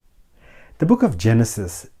The book of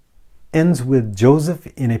Genesis ends with Joseph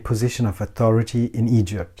in a position of authority in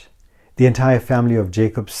Egypt, the entire family of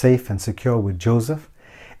Jacob safe and secure with Joseph,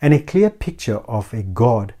 and a clear picture of a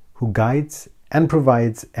God who guides and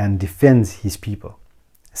provides and defends his people.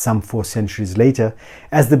 Some 4 centuries later,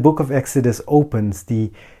 as the book of Exodus opens,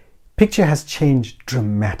 the picture has changed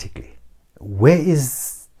dramatically. Where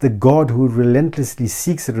is the God who relentlessly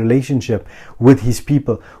seeks a relationship with his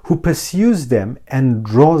people, who pursues them and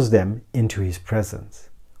draws them into his presence,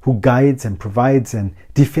 who guides and provides and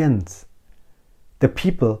defends? The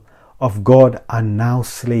people of God are now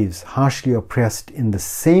slaves, harshly oppressed in the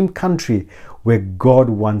same country where God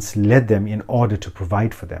once led them in order to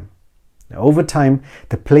provide for them. Now, over time,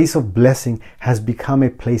 the place of blessing has become a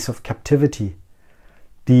place of captivity.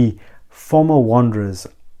 The former wanderers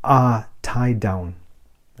are tied down,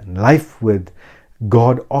 and life with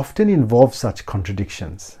God often involves such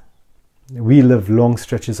contradictions. We live long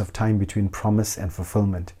stretches of time between promise and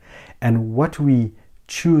fulfillment, and what we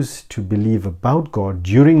choose to believe about God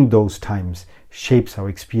during those times shapes our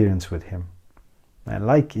experience with him. And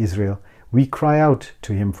like Israel, we cry out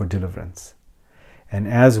to him for deliverance. And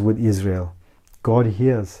as with Israel, God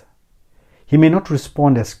hears. He may not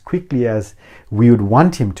respond as quickly as we would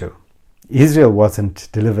want him to. Israel wasn't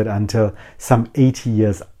delivered until some 80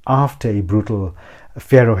 years after a brutal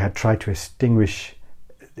Pharaoh had tried to extinguish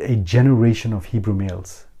a generation of Hebrew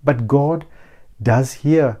males. But God does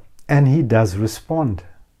hear, and he does respond.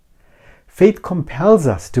 Faith compels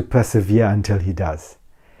us to persevere until he does.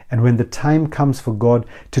 And when the time comes for God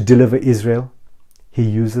to deliver Israel, he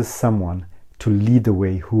uses someone to lead the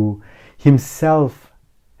way who himself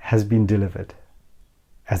has been delivered.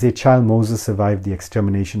 As a child, Moses survived the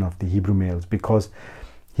extermination of the Hebrew males because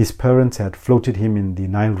his parents had floated him in the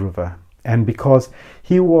Nile River, and because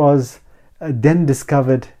he was then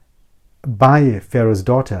discovered by Pharaoh's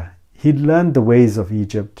daughter. He'd learned the ways of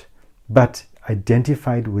Egypt, but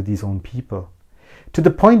identified with his own people, to the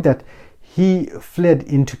point that he fled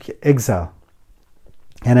into exile.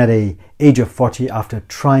 And at the age of 40, after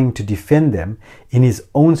trying to defend them in his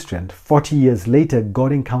own strength, 40 years later,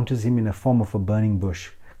 God encounters him in the form of a burning bush,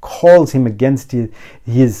 calls him against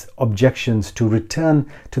his objections to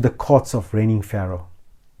return to the courts of reigning Pharaoh.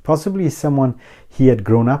 Possibly someone he had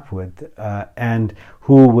grown up with and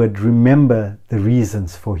who would remember the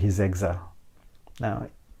reasons for his exile. Now,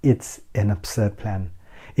 it's an absurd plan,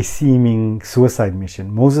 a seeming suicide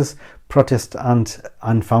mission. Moses' protests aren't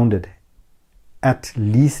unfounded, at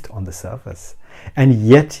least on the surface. And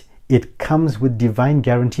yet it comes with divine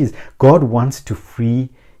guarantees. God wants to free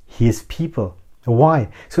his people. Why?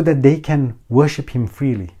 So that they can worship him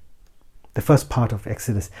freely. The first part of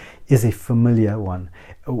Exodus is a familiar one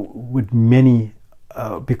with many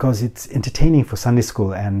because it's entertaining for Sunday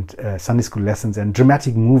school and Sunday school lessons and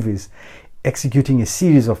dramatic movies, executing a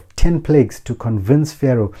series of 10 plagues to convince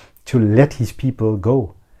Pharaoh to let his people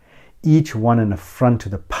go. Each one an affront to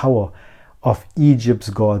the power of Egypt's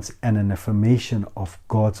gods and an affirmation of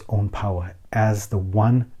God's own power as the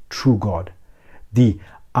one true God. The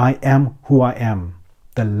I am who I am.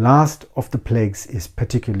 The last of the plagues is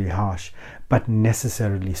particularly harsh, but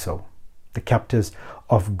necessarily so. The captives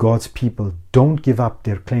of God's people don't give up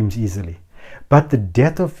their claims easily. But the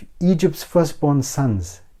death of Egypt's firstborn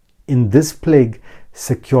sons in this plague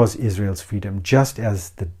secures Israel's freedom, just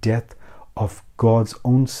as the death of God's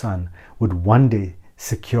own son would one day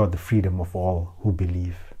secure the freedom of all who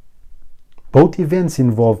believe. Both events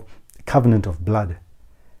involve a covenant of blood.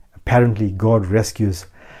 Apparently, God's rescues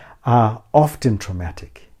are often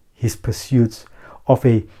traumatic. His pursuits of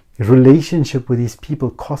a relationship with his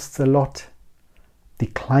people costs a lot. The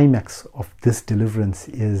climax of this deliverance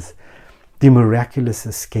is the miraculous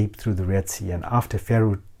escape through the Red Sea, and after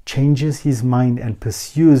Pharaoh changes his mind and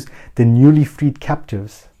pursues the newly freed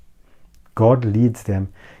captives, God leads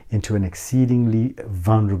them into an exceedingly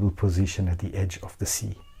vulnerable position at the edge of the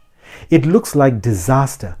sea. It looks like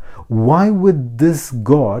disaster. Why would this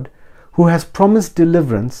God, who has promised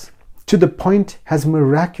deliverance, to the point has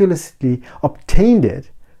miraculously obtained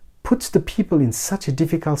it, puts the people in such a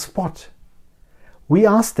difficult spot? We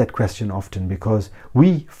ask that question often because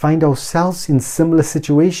we find ourselves in similar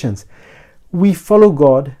situations. We follow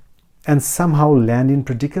God and somehow land in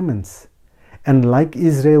predicaments. And like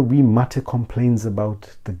Israel, we mutter complaints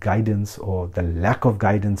about the guidance or the lack of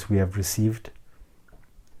guidance we have received.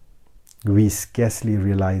 We scarcely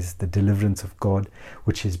realize the deliverance of God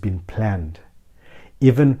which has been planned.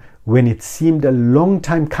 Even when it seemed a long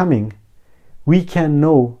time coming, we can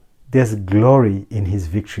know there's glory in his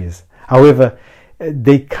victories. However,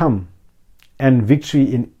 they come, and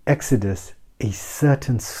victory in Exodus a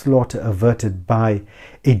certain slaughter averted by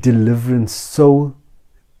a deliverance so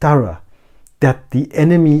thorough that the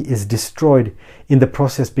enemy is destroyed in the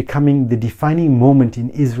process, becoming the defining moment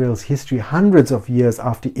in Israel's history hundreds of years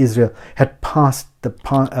after Israel had passed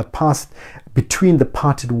between the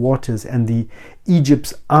parted waters and the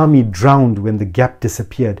Egypt's army drowned when the gap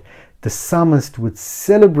disappeared. The psalmist would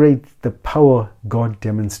celebrate the power God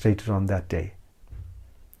demonstrated on that day.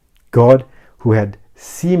 God, who had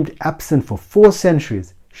seemed absent for 4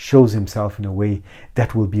 centuries, shows himself in a way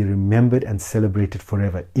that will be remembered and celebrated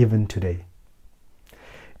forever, even today.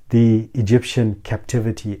 The Egyptian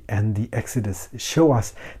captivity and the Exodus show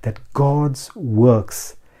us that God's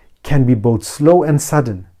works can be both slow and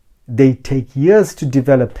sudden. They take years to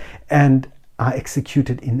develop and are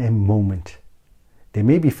executed in a moment. They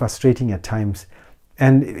may be frustrating at times,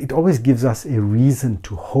 and it always gives us a reason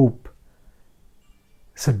to hope.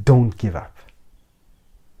 So don't give up.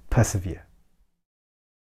 Persevere.